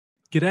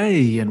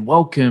G'day and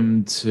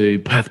welcome to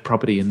Perth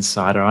Property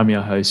Insider. I'm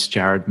your host,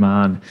 Jared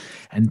Mann,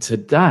 and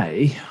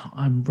today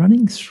I'm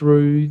running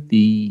through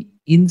the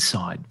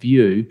inside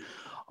view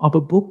of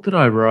a book that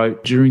I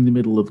wrote during the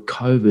middle of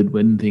COVID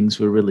when things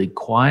were really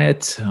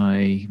quiet.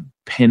 I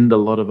penned a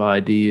lot of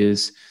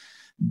ideas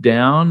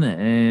down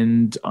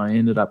and I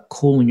ended up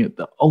calling it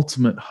the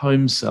Ultimate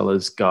Home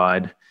Seller's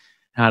Guide: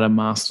 How to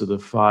Master the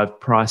 5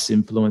 Price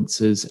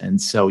Influences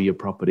and Sell Your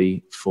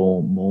Property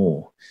for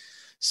More.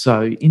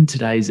 So in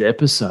today's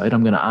episode,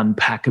 I'm going to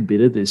unpack a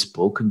bit of this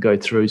book and go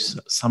through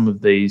some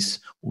of these,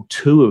 or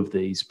two of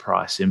these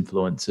price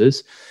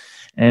influences.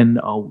 And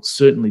I'll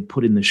certainly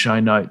put in the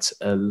show notes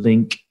a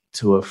link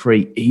to a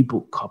free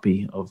ebook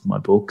copy of my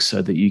book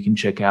so that you can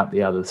check out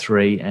the other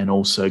 3 and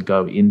also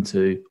go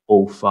into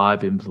all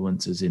 5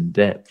 influences in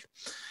depth.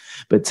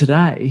 But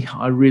today,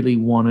 I really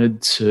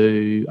wanted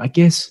to,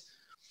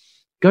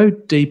 go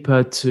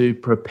deeper to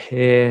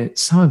prepare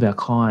some of our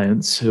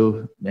clients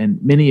who,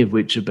 and many of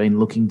which have been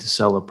looking to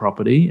sell a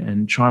property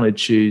and trying to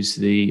choose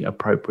the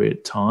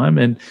appropriate time.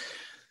 And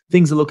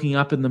things are looking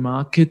up in the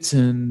market.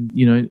 And,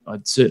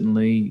 I'd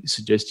certainly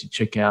suggest you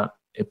check out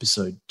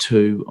episode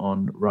 2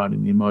 on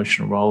riding the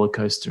emotional roller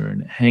coaster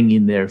and hang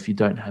in there if you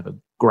don't have a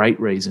great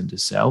reason to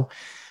sell.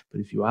 But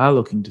if you are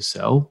looking to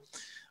sell,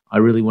 I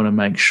really want to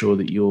make sure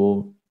that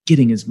you're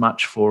getting as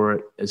much for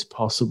it as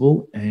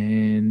possible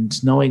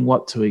and knowing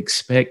what to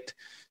expect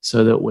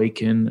so that we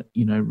can,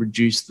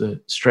 reduce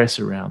the stress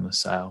around the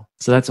sale.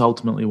 So that's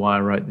ultimately why I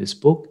wrote this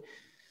book,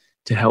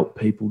 to help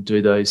people do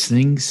those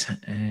things.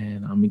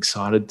 And I'm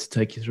excited to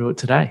take you through it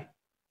today.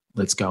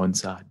 Let's go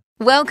inside.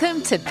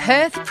 Welcome to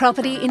Perth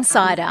Property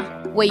Insider,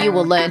 where you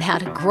will learn how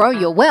to grow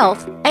your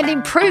wealth and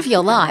improve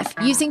your life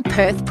using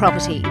Perth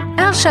property.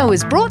 Our show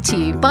is brought to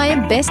you by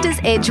Investors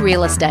Edge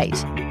Real Estate,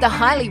 the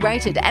highly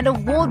rated and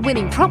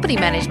award-winning property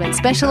management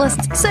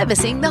specialists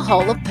servicing the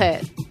whole of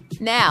Perth.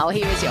 Now,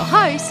 here is your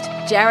host,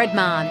 Jared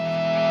Mann.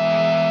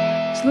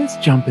 So let's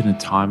jump in a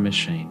time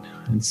machine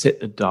and set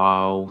the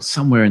dial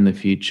somewhere in the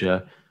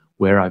future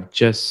where I've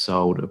just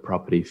sold a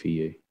property for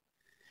you.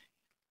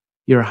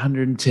 You're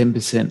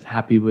 110%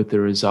 happy with the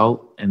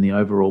result, and the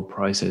overall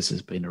process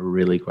has been a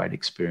really great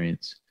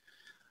experience.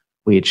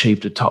 We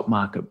achieved a top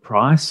market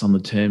price on the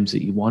terms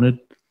that you wanted,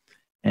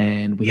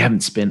 and we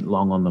haven't spent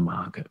long on the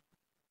market.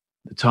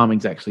 The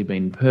timing's actually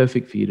been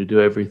perfect for you to do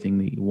everything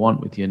that you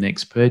want with your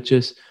next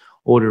purchase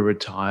or to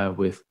retire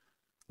with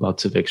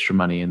lots of extra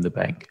money in the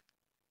bank.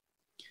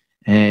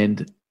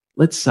 And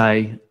let's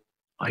say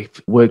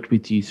I've worked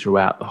with you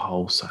throughout the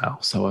whole sale.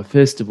 So I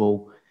first of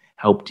all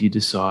helped you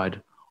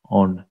decide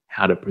on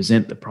how to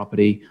present the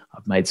property.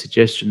 I've made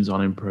suggestions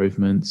on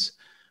improvements.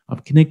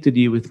 I've connected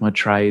you with my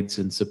trades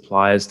and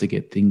suppliers to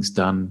get things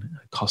done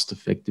at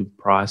cost-effective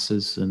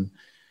prices and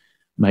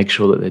make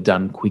sure that they're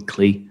done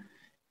quickly.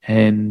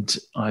 And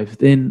I've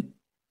then,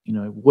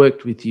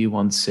 worked with you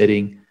on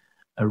setting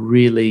a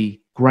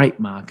really great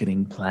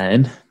marketing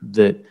plan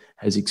that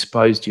has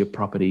exposed your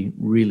property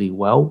really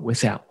well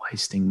without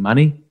wasting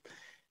money.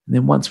 And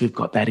then once we've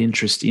got that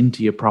interest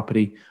into your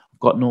property, I've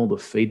gotten all the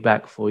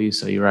feedback for you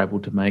so you're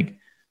able to make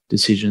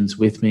decisions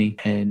with me,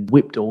 and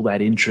whipped all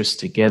that interest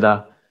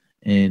together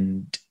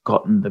and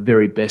gotten the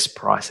very best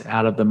price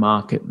out of the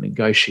market,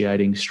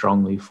 negotiating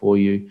strongly for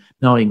you,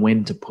 knowing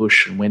when to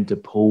push and when to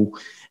pull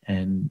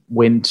and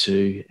when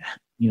to,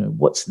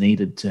 what's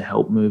needed to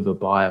help move a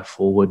buyer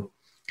forward.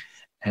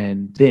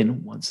 And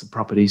then once the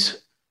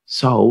property's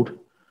sold,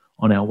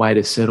 on our way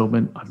to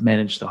settlement, I've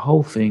managed the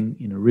whole thing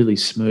in a really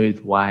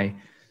smooth way.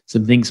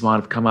 Some things might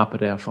have come up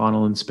at our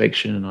final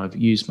inspection, and I've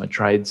used my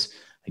trades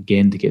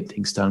again to get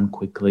things done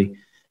quickly.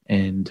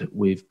 And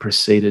we've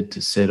proceeded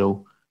to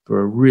settle for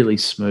a really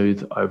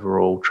smooth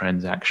overall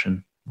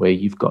transaction where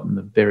you've gotten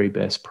the very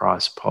best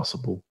price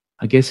possible.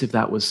 I guess if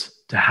that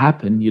was to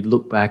happen, you'd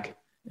look back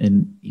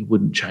and you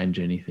wouldn't change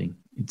anything.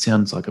 It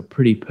sounds like a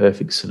pretty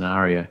perfect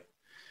scenario.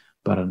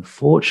 But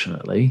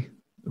unfortunately,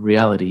 the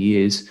reality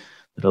is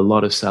that a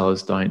lot of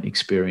sellers don't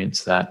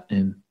experience that.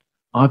 And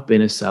I've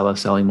been a seller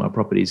selling my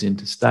properties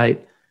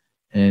interstate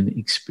and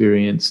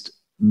experienced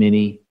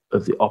many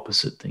of the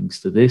opposite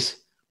things to this.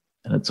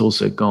 And it's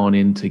also gone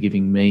into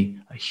giving me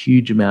a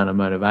huge amount of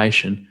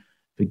motivation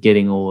for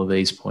getting all of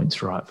these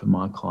points right for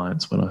my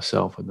clients when I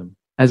sell for them.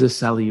 As a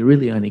seller, you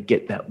really only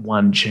get that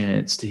one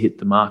chance to hit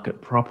the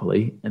market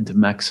properly and to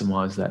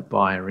maximize that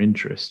buyer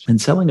interest. And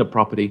selling a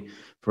property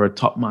for a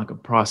top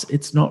market price,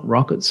 it's not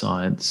rocket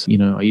science.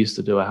 I used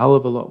to do a hell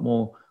of a lot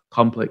more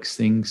complex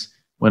things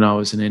when I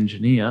was an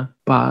engineer,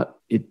 but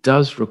it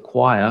does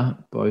require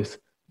both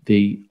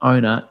the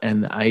owner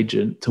and the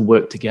agent to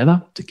work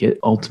together to get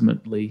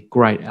ultimately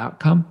great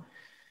outcome.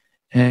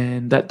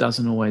 And that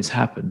doesn't always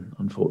happen,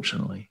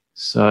 unfortunately.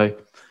 So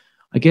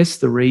I guess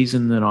the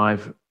reason that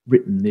I've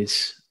written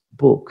this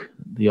book,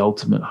 The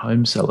Ultimate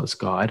Home Seller's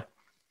Guide,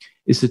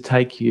 is to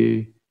take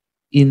you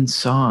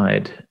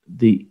inside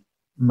the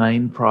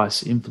main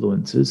price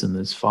influences, and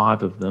there's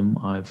 5 of them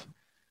I've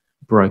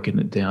broken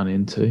it down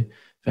into,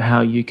 for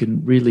how you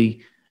can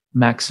really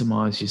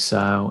maximize your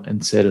sale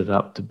and set it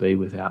up to be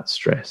without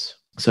stress.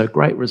 So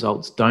great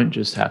results don't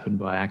just happen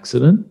by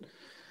accident.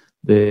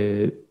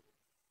 They're,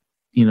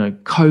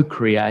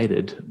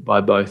 co-created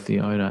by both the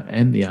owner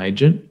and the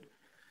agent.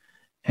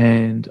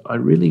 And I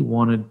really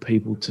wanted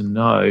people to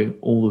know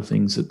all the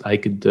things that they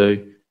could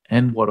do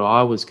and what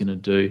I was going to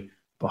do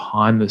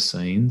behind the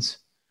scenes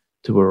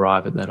to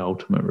arrive at that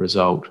ultimate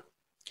result.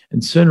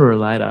 And sooner or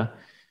later,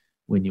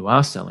 when you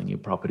are selling your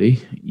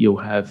property, you'll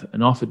have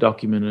an offer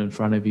document in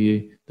front of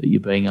you that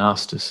you're being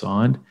asked to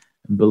sign.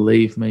 And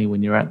believe me,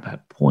 when you're at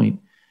that point,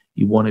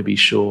 you want to be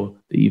sure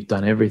that you've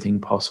done everything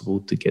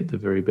possible to get the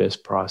very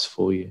best price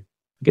for you.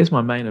 I guess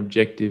my main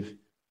objective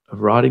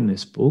of writing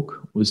this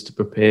book was to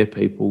prepare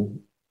people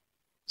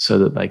so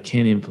that they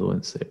can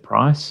influence their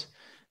price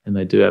and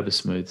they do have a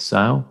smooth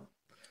sale.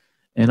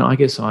 And I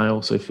guess I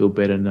also feel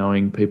better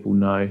knowing people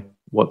know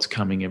what's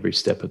coming every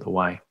step of the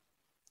way.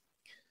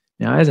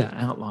 Now, as I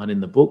outlined in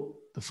the book,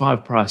 the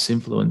 5 price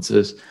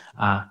influencers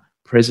are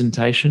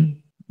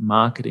presentation,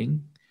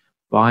 marketing,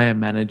 buyer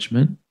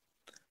management,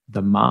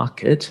 the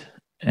market,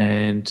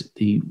 and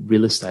the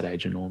real estate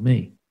agent or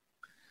me.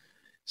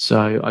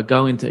 So I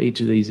go into each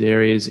of these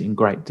areas in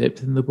great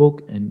depth in the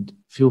book, and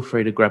feel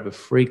free to grab a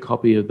free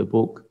copy of the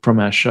book from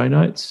our show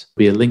notes.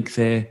 There'll be a link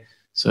there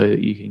so that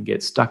you can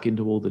get stuck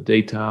into all the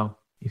detail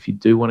if you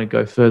do want to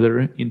go further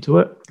into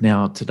it.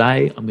 Now,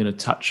 today I'm going to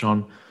touch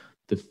on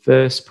the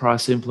first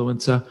price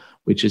influencer,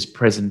 which is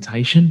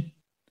presentation.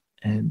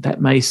 And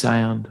that may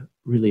sound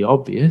really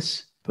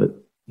obvious, but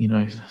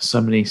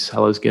so many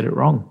sellers get it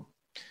wrong.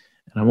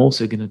 And I'm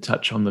also going to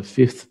touch on the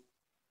 5th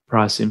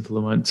price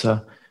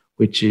influencer,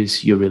 which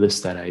is your real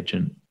estate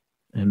agent,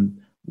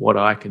 and what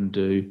I can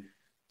do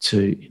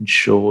to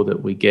ensure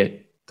that we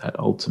get that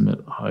ultimate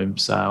home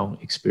sale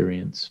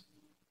experience.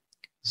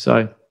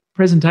 So,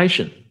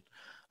 presentation.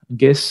 I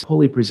guess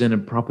poorly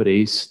presented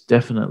properties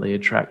definitely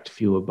attract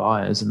fewer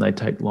buyers and they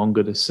take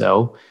longer to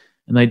sell,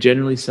 and they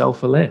generally sell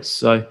for less.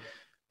 So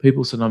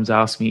people sometimes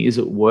ask me, is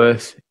it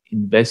worth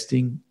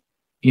investing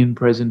in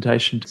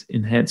presentation to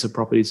enhance a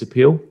property's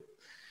appeal?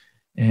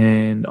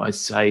 And I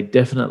say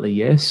definitely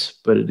yes,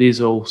 but it is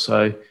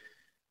also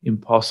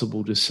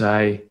impossible to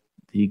say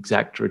the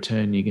exact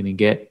return you're going to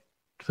get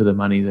for the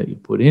money that you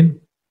put in.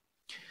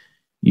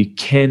 You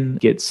can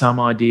get some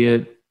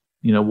idea,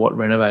 what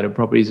renovated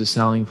properties are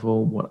selling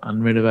for, what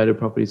unrenovated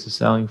properties are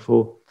selling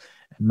for,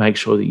 and make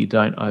sure that you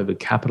don't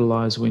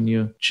overcapitalize when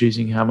you're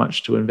choosing how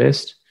much to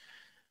invest.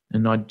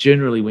 And I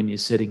generally, when you're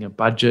setting a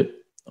budget,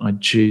 I'd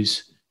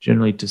choose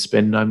generally to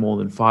spend no more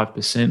than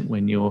 5%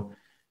 when you're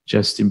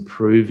just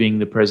improving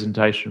the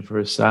presentation for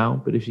a sale.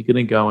 But if you're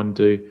going to go and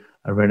do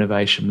a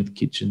renovation with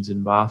kitchens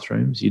and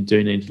bathrooms, you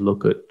do need to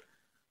look at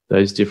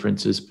those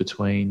differences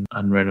between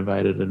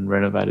unrenovated and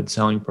renovated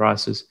selling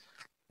prices.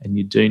 And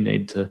you do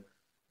need to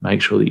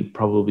make sure that you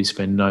probably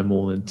spend no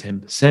more than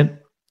 10%.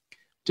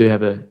 Do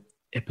have an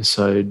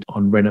episode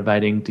on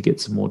renovating to get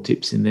some more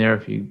tips in there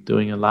if you're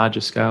doing a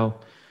larger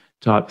scale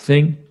type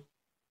thing.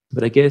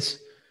 But I guess,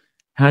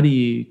 how do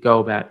you go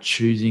about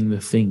choosing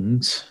the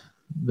things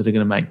that are going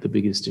to make the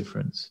biggest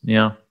difference?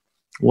 Now,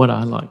 what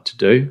I like to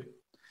do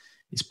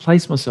is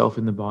place myself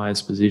in the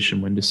buyer's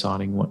position when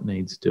deciding what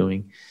needs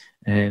doing.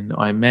 And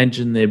I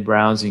imagine they're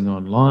browsing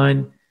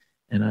online,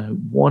 and I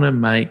want to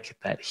make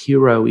that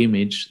hero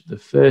image, the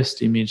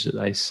first image that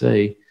they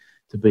see,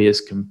 to be as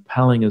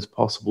compelling as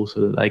possible so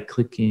that they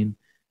click in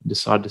and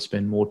decide to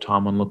spend more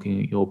time on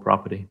looking at your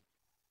property.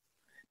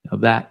 Now,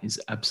 that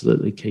is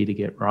absolutely key to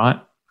get right.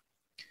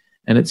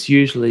 And it's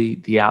usually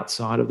the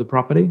outside of the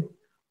property,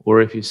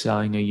 or if you're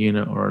selling a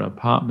unit or an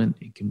apartment,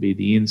 it can be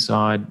the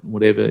inside,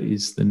 whatever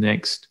is the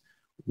next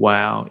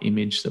wow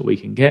image that we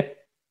can get.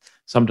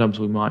 Sometimes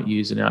we might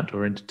use an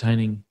outdoor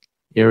entertaining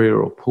area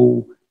or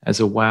pool as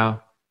a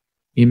wow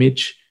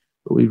image,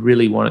 but we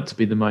really want it to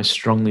be the most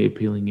strongly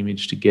appealing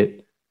image to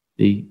get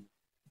the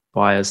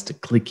buyers to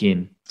click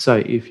in. So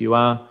if you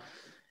are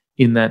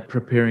in that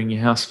preparing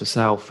your house for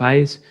sale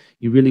phase,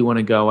 you really want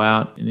to go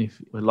out, and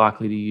if we're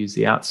likely to use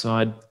the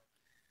outside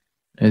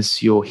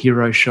as your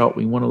hero shot,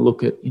 we want to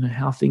look at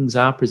how things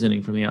are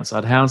presenting from the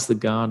outside. How's the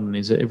garden?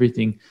 Is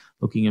everything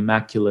looking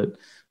immaculate?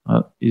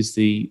 Is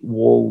the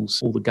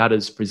walls, all the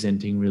gutters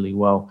presenting really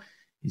well?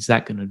 Is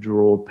that going to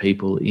draw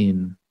people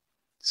in?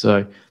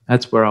 So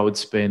that's where I would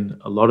spend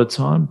a lot of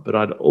time, but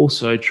I'd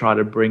also try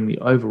to bring the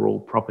overall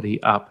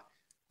property up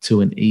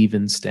to an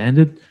even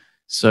standard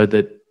so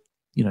that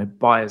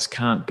buyers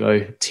can't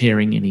go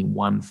tearing any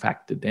one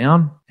factor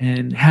down.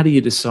 And how do you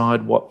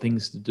decide what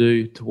things to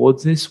do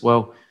towards this?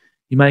 Well,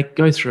 you may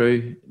go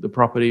through the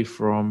property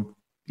from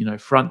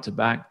front to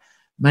back,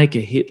 make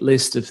a hit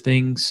list of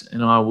things,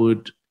 and I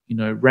would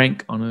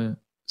rank on a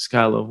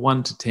scale of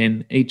 1 to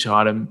 10 each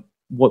item,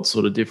 what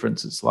sort of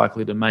difference it's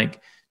likely to make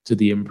to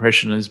the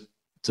impression as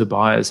to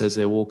buyers as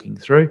they're walking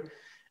through.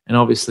 And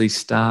obviously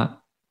start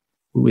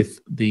with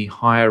the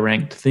higher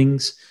ranked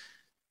things,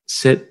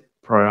 set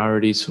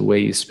priorities for where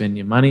you spend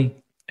your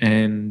money,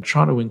 and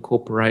try to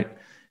incorporate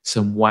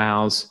some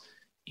wows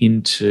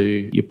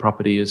into your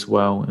property as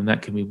well. And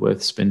that can be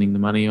worth spending the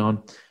money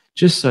on.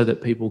 just so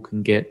that people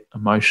can get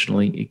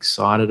emotionally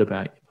excited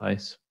about your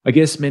place. I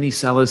guess many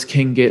sellers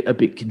can get a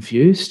bit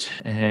confused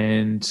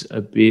and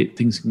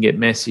things can get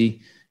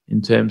messy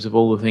in terms of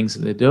all the things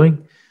that they're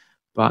doing.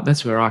 But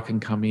that's where I can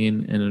come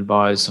in and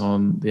advise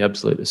on the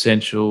absolute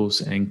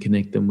essentials and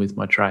connect them with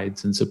my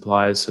trades and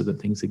suppliers so that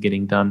things are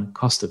getting done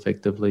cost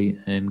effectively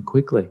and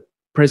quickly.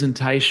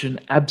 Presentation,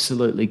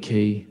 absolutely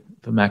key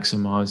for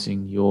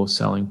maximizing your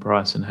selling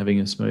price and having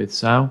a smooth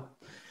sale.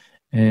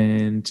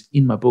 And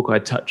in my book, I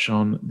touch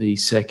on the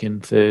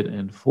second, third,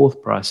 and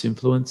fourth price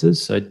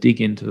influences. So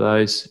dig into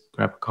those,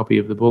 grab a copy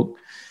of the book.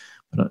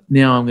 But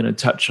now I'm going to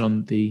touch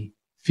on the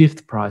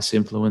fifth price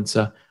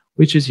influencer,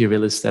 which is your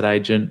real estate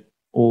agent,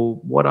 or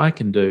what I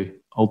can do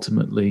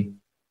ultimately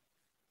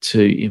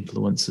to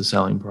influence the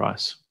selling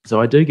price. So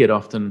I do get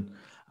often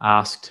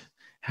asked,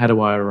 how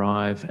do I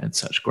arrive at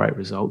such great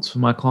results for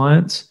my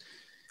clients?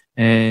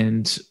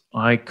 And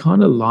I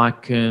kind of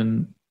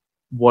liken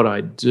what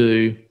I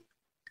do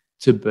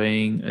to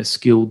being a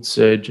skilled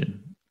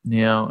surgeon.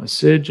 Now, a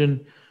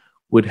surgeon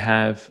would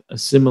have a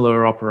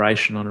similar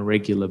operation on a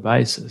regular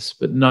basis,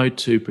 but no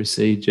two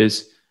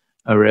procedures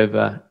are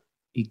ever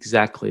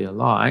exactly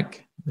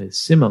alike. They're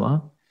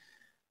similar,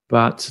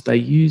 but they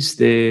use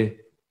their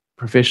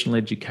professional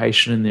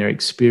education and their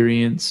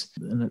experience,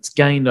 and it's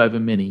gained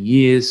over many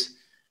years.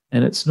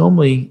 And it's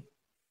normally,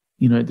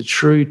 the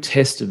true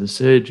test of a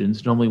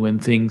surgeon's normally when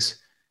things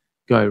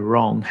go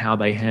wrong, how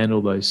they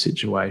handle those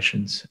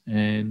situations.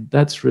 And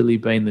that's really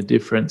been the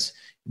difference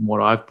in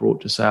what I've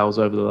brought to sales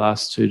over the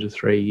last 2 to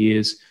 3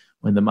 years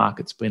when the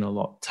market's been a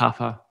lot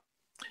tougher.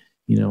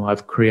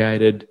 I've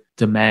created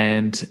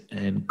demand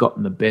and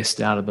gotten the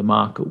best out of the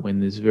market when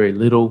there's very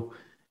little,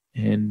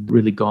 and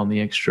really gone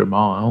the extra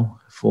mile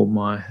for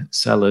my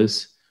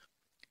sellers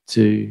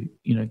to,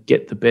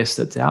 get the best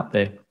that's out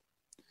there.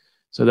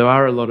 So there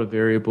are a lot of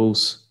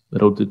variables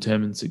that'll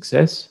determine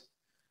success.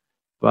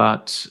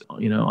 But,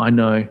 I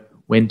know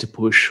when to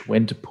push,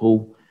 when to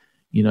pull,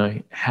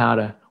 how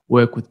to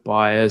work with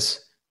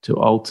buyers to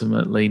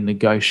ultimately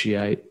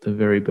negotiate the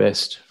very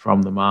best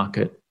from the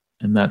market.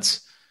 And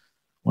that's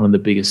one of the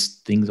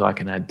biggest things I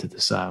can add to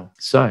the sale.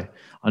 So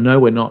I know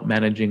we're not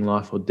managing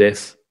life or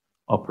death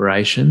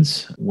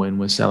operations when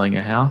we're selling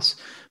a house,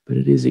 but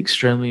it is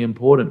extremely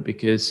important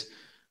because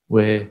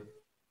we're,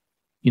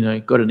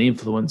 got an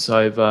influence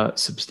over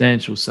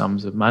substantial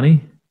sums of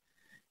money.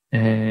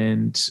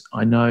 And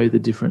I know the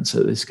difference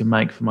that this can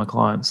make for my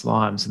clients'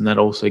 lives. And that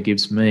also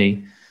gives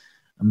me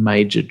a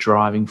major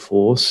driving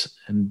force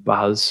and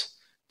buzz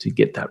to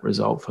get that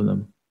result for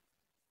them.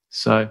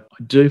 So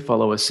I do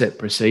follow a set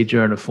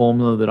procedure and a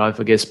formula that I've,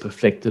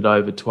 perfected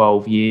over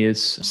 12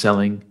 years,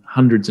 selling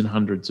hundreds and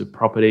hundreds of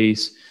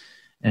properties.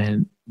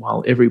 And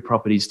while every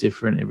property is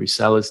different, every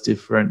seller's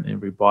different,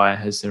 every buyer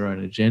has their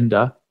own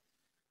agenda,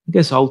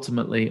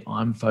 ultimately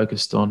I'm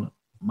focused on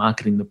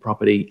marketing the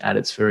property at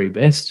its very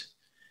best,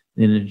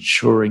 then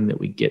ensuring that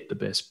we get the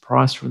best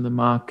price from the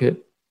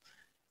market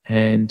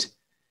and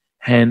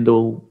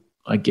handle,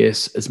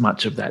 as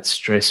much of that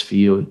stress for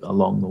you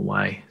along the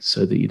way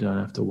so that you don't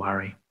have to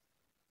worry.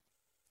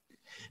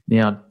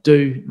 Now,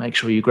 do make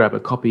sure you grab a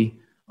copy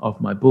of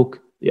my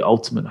book, The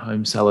Ultimate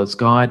Home Seller's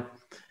Guide,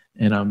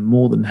 and I'm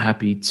more than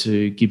happy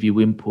to give you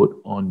input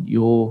on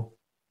your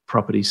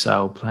property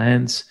sale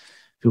plans.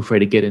 Feel free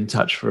to get in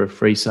touch for a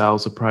free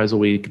sales appraisal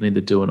where you can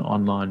either do an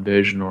online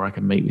version or I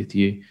can meet with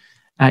you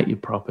at your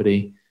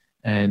property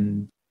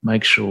and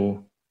make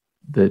sure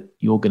that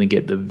you're going to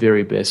get the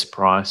very best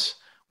price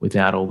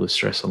without all the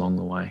stress along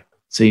the way.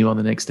 See you on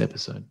the next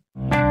episode.